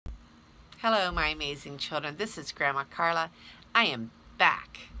Hello, my amazing children. This is Grandma Carla. I am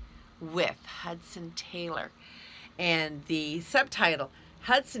back with Hudson Taylor. And the subtitle,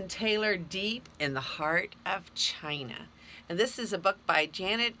 Hudson Taylor, Deep in the Heart of China. And this is a book by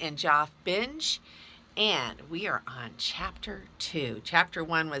Janet and Geoff Benge. And we are on Chapter 2. Chapter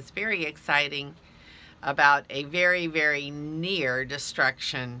 1 was very exciting about a very, very near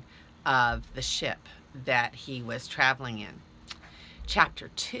destruction of the ship that he was traveling in. Chapter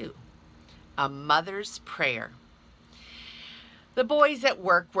 2. A Mother's Prayer. The boys at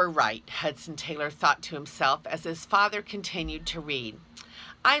work were right, Hudson Taylor thought to himself as his father continued to read.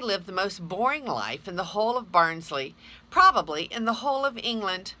 I live the most boring life in the whole of Barnsley, probably in the whole of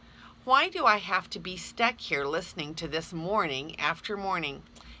England. Why do I have to be stuck here listening to this morning after morning?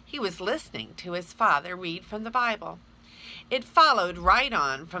 He was listening to his father read from the Bible. It followed right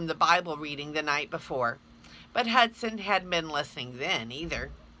on from the Bible reading the night before, but Hudson hadn't been listening then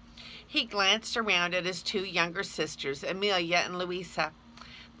either. He glanced around at his two younger sisters, Amelia and Louisa.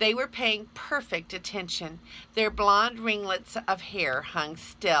 They were paying perfect attention. Their blonde ringlets of hair hung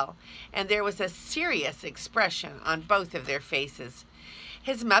still, and there was a serious expression on both of their faces.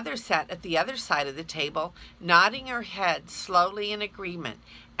 His mother sat at the other side of the table, nodding her head slowly in agreement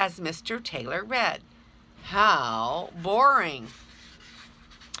as Mr. Taylor read. How boring!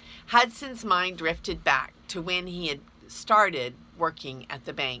 Hudson's mind drifted back to when he had started working at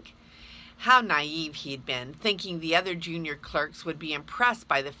the bank. How naive he'd been, thinking the other junior clerks would be impressed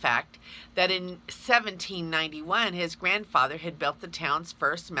by the fact that in 1791 his grandfather had built the town's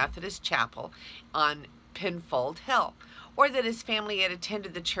first Methodist chapel on Penfold Hill, or that his family had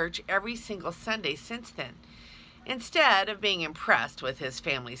attended the church every single Sunday since then. Instead of being impressed with his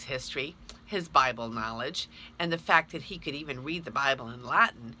family's history, his Bible knowledge, and the fact that he could even read the Bible in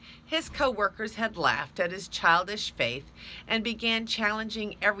Latin, his co-workers had laughed at his childish faith and began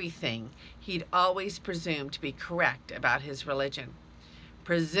challenging everything he'd always presumed to be correct about his religion.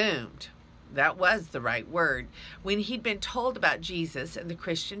 Presumed. That was the right word. When he'd been told about Jesus and the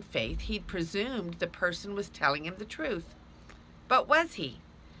Christian faith, he'd presumed the person was telling him the truth. But was he?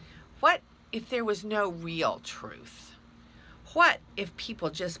 What if there was no real truth? What if people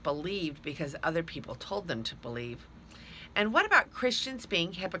just believed because other people told them to believe? And what about Christians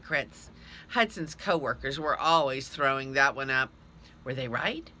being hypocrites? Hudson's co-workers were always throwing that one up. Were they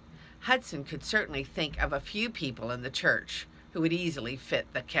right? Hudson could certainly think of a few people in the church who would easily fit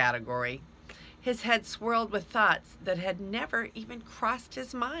the category. His head swirled with thoughts that had never even crossed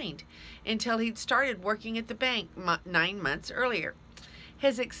his mind until he'd started working at the bank 9 months earlier.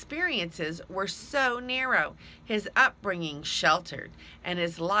 His experiences were so narrow, his upbringing sheltered, and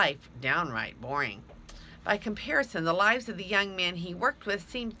his life downright boring. By comparison, the lives of the young men he worked with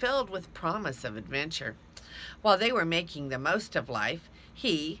seemed filled with promise of adventure. While they were making the most of life,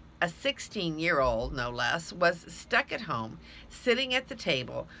 he, a 16-year-old no less, was stuck at home, sitting at the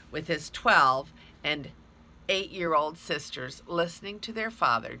table with his 12 and 8-year-old sisters, listening to their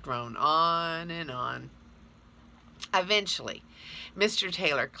father drone on and on. Eventually, Mr.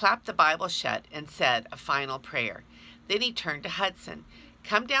 Taylor clapped the Bible shut and said a final prayer. Then he turned to Hudson.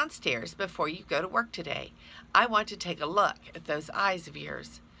 Come downstairs before you go to work today. I want to take a look at those eyes of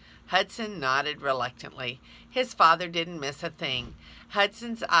yours. Hudson nodded reluctantly. His father didn't miss a thing.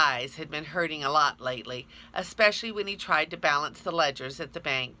 Hudson's eyes had been hurting a lot lately, especially when he tried to balance the ledgers at the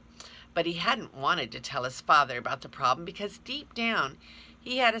bank. But he hadn't wanted to tell his father about the problem because deep down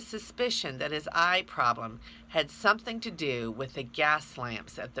he had a suspicion that his eye problem had something to do with the gas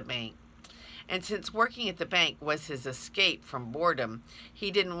lamps at the bank. And since working at the bank was his escape from boredom, he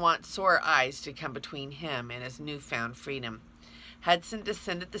didn't want sore eyes to come between him and his newfound freedom. Hudson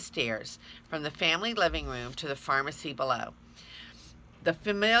descended the stairs from the family living room to the pharmacy below. The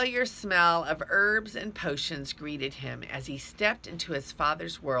familiar smell of herbs and potions greeted him as he stepped into his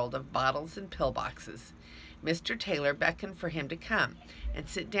father's world of bottles and pillboxes. Mr. Taylor beckoned for him to come and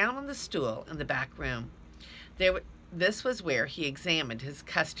sit down on the stool in the back room. This was where he examined his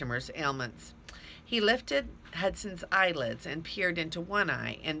customers' ailments. He lifted Hudson's eyelids and peered into one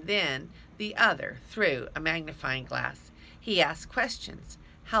eye and then the other through a magnifying glass. He asked questions.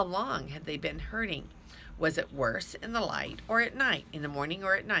 How long had they been hurting? Was it worse in the light or at night, in the morning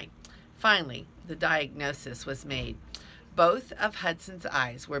or at night? Finally, the diagnosis was made. Both of Hudson's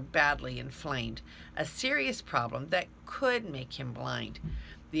eyes were badly inflamed, a serious problem that could make him blind.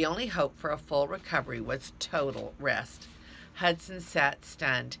 The only hope for a full recovery was total rest. Hudson sat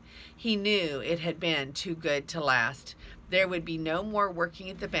stunned. He knew it had been too good to last. There would be no more working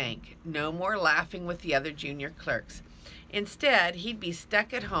at the bank, no more laughing with the other junior clerks. Instead, he'd be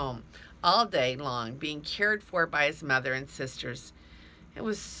stuck at home all day long, being cared for by his mother and sisters. It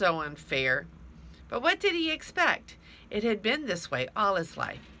was so unfair. But what did he expect? It had been this way all his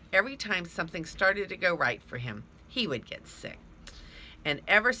life. Every time something started to go right for him, he would get sick. And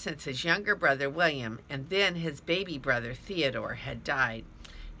ever since his younger brother William and then his baby brother Theodore had died,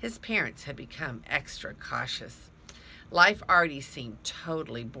 his parents had become extra cautious. Life already seemed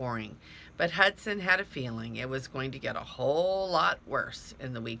totally boring, but Hudson had a feeling it was going to get a whole lot worse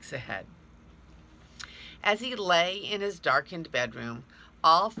in the weeks ahead. As he lay in his darkened bedroom,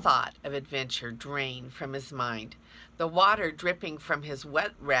 all thought of adventure drained from his mind. The water dripping from his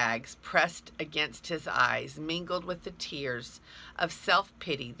wet rags pressed against his eyes mingled with the tears of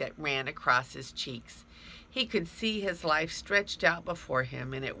self-pity that ran across his cheeks. He could see his life stretched out before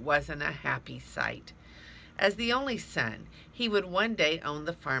him, and it wasn't a happy sight. As the only son, he would one day own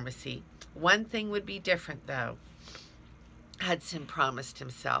the pharmacy. One thing would be different, though. Hudson promised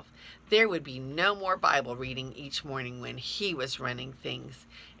himself there would be no more Bible reading each morning when he was running things,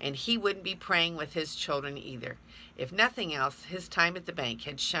 and he wouldn't be praying with his children either. If nothing else, his time at the bank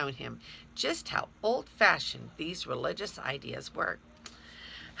had shown him just how old-fashioned these religious ideas were.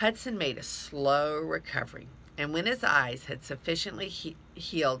 Hudson made a slow recovery, and when his eyes had sufficiently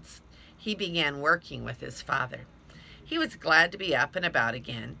healed, he began working with his father. He was glad to be up and about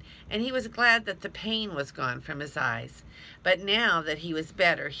again, and he was glad that the pain was gone from his eyes. But now that he was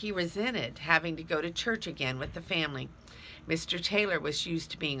better, he resented having to go to church again with the family. Mr. Taylor was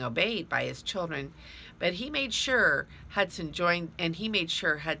used to being obeyed by his children, but he made sure Hudson joined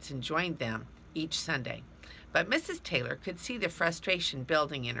them each Sunday. But Mrs. Taylor could see the frustration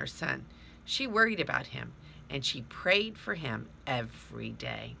building in her son. She worried about him, and she prayed for him every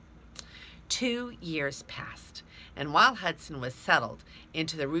day. 2 years passed, and while Hudson was settled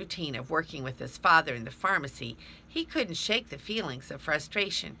into the routine of working with his father in the pharmacy, he couldn't shake the feelings of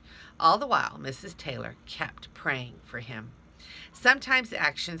frustration. All the while, Mrs. Taylor kept praying for him. Sometimes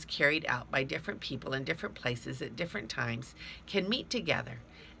actions carried out by different people in different places at different times can meet together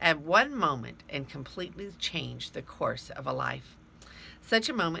at one moment and completely change the course of a life. Such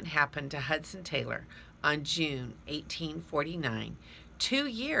a moment happened to Hudson Taylor on June 1849, 2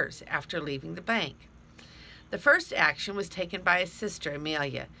 years after leaving the bank. The first action was taken by his sister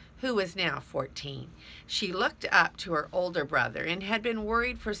Amelia, who was now 14. She looked up to her older brother and had been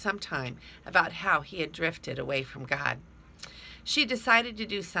worried for some time about how he had drifted away from God. She decided to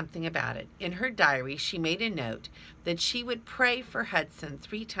do something about it. In her diary, she made a note that she would pray for Hudson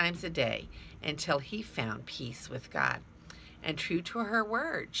 3 times a day until he found peace with God. And true to her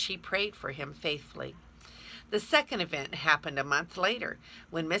word, she prayed for him faithfully. The second event happened a month later,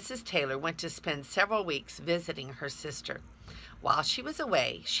 when Mrs. Taylor went to spend several weeks visiting her sister. While she was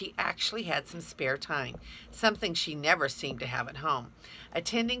away, she actually had some spare time, something she never seemed to have at home,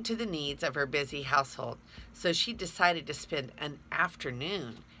 attending to the needs of her busy household. So she decided to spend an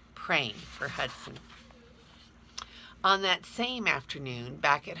afternoon praying for Hudson. On that same afternoon,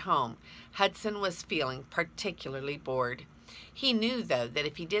 back at home, Hudson was feeling particularly bored. He knew, though, that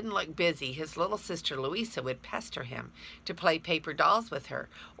if he didn't look busy, his little sister Louisa would pester him to play paper dolls with her,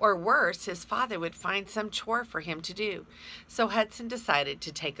 or worse, his father would find some chore for him to do. So Hudson decided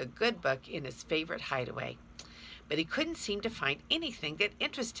to take a good book in his favorite hideaway. But he couldn't seem to find anything that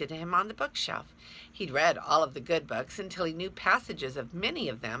interested him on the bookshelf. He'd read all of the good books until he knew passages of many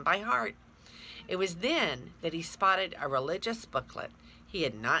of them by heart. It was then that he spotted a religious booklet he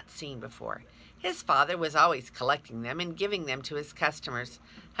had not seen before. His father was always collecting them and giving them to his customers.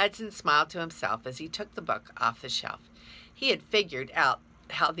 Hudson smiled to himself as he took the book off the shelf. He had figured out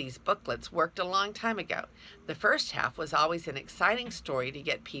how these booklets worked a long time ago. The first half was always an exciting story to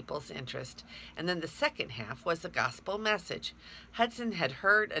get people's interest, and then the second half was a gospel message. Hudson had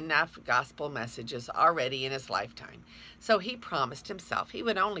heard enough gospel messages already in his lifetime, so he promised himself he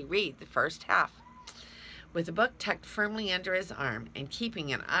would only read the first half. With the book tucked firmly under his arm and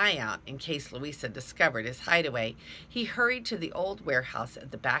keeping an eye out in case Louisa discovered his hideaway, he hurried to the old warehouse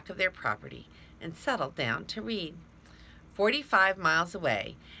at the back of their property and settled down to read. 45 miles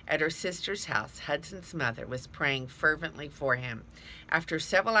away, at her sister's house, Hudson's mother was praying fervently for him. After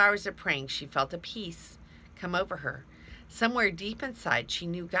several hours of praying, she felt a peace come over her. Somewhere deep inside, she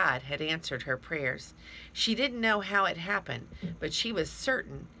knew God had answered her prayers. She didn't know how it happened, but she was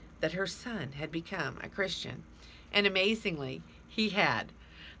certain that her son had become a Christian. And amazingly, he had.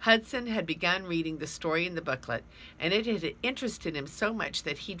 Hudson had begun reading the story in the booklet, and it had interested him so much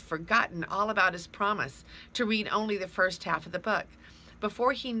that he'd forgotten all about his promise to read only the first half of the book.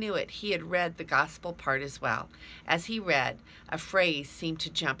 Before he knew it, he had read the gospel part as well. As he read, a phrase seemed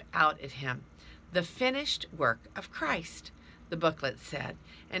to jump out at him. "The finished work of Christ," the booklet said,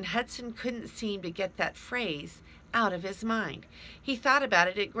 and Hudson couldn't seem to get that phrase out of his mind. He thought about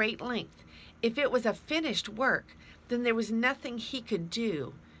it at great length. If it was a finished work, then there was nothing he could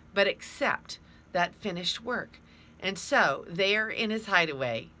do but accept that finished work. And so, there in his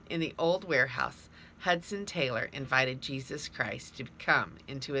hideaway in the old warehouse, Hudson Taylor invited Jesus Christ to come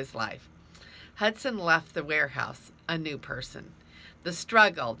into his life. Hudson left the warehouse a new person. The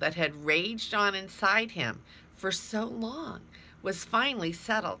struggle that had raged on inside him for so long was finally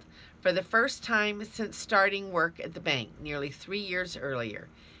settled. For the first time since starting work at the bank nearly 3 years earlier,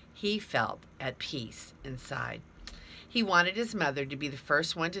 he felt at peace inside. He wanted his mother to be the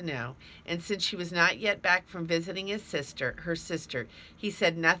first one to know, and since she was not yet back from visiting her sister, he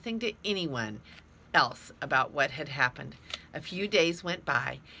said nothing to anyone else about what had happened. A few days went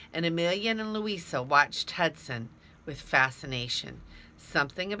by, and Amelia and Louisa watched Hudson with fascination.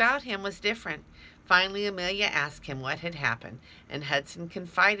 Something about him was different. Finally, Amelia asked him what had happened, and Hudson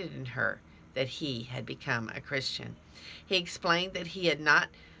confided in her that he had become a Christian. He explained that he had not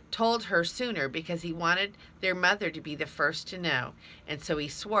told her sooner because he wanted their mother to be the first to know, and so he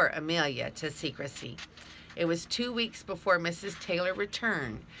swore Amelia to secrecy. It was 2 weeks before Mrs. Taylor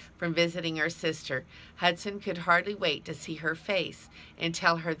returned from visiting her sister. Hudson could hardly wait to see her face and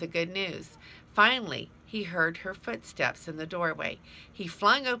tell her the good news. Finally, he heard her footsteps in the doorway. He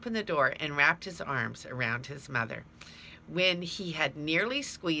flung open the door and wrapped his arms around his mother. When he had nearly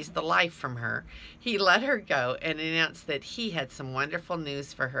squeezed the life from her, he let her go and announced that he had some wonderful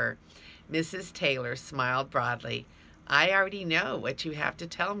news for her. Mrs. Taylor smiled broadly. "I already know what you have to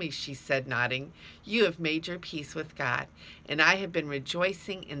tell me," she said, nodding. "You have made your peace with God, and I have been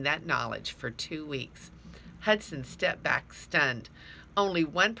rejoicing in that knowledge for 2 weeks." Hudson stepped back, stunned. Only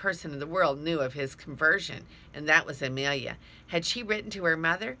one person in the world knew of his conversion, and that was Amelia. Had she written to her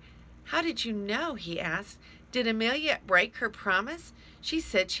mother? "How did you know?" he asked. "Did Amelia break her promise? She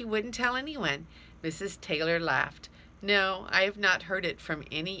said she wouldn't tell anyone." Mrs. Taylor laughed. "No, I have not heard it from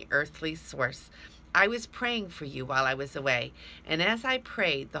any earthly source. I was praying for you while I was away, and as I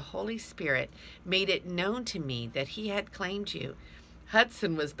prayed, the Holy Spirit made it known to me that he had claimed you."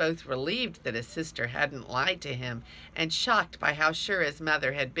 Hudson was both relieved that his sister hadn't lied to him and shocked by how sure his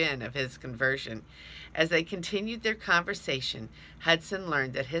mother had been of his conversion. As they continued their conversation, Hudson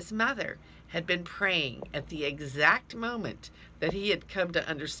learned that his mother had been praying at the exact moment that he had come to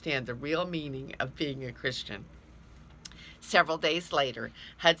understand the real meaning of being a Christian. Several days later,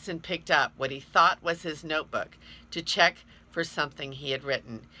 Hudson picked up what he thought was his notebook to check for something he had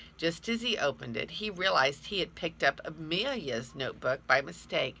written. Just as he opened it, he realized he had picked up Amelia's notebook by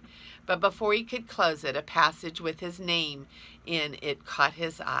mistake. But before he could close it, a passage with his name in it caught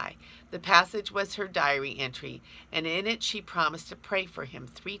his eye. The passage was her diary entry, and in it she promised to pray for him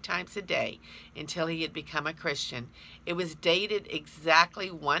 3 times a day until he had become a Christian. It was dated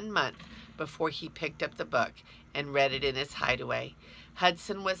exactly 1 month before he picked up the book and read it in his hideaway.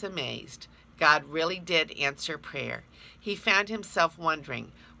 Hudson was amazed. God really did answer prayer. He found himself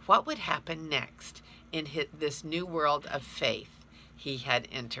wondering what would happen next in this new world of faith he had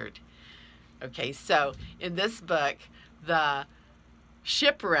entered. Okay, so in this book, the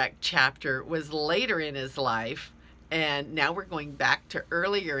shipwreck chapter was later in his life, and now we're going back to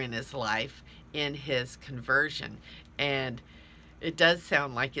earlier in his life in his conversion. And it does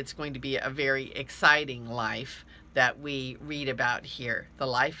sound like it's going to be a very exciting life that we read about here, the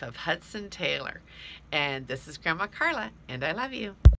life of Hudson Taylor. And this is Grandma Carla, and I love you.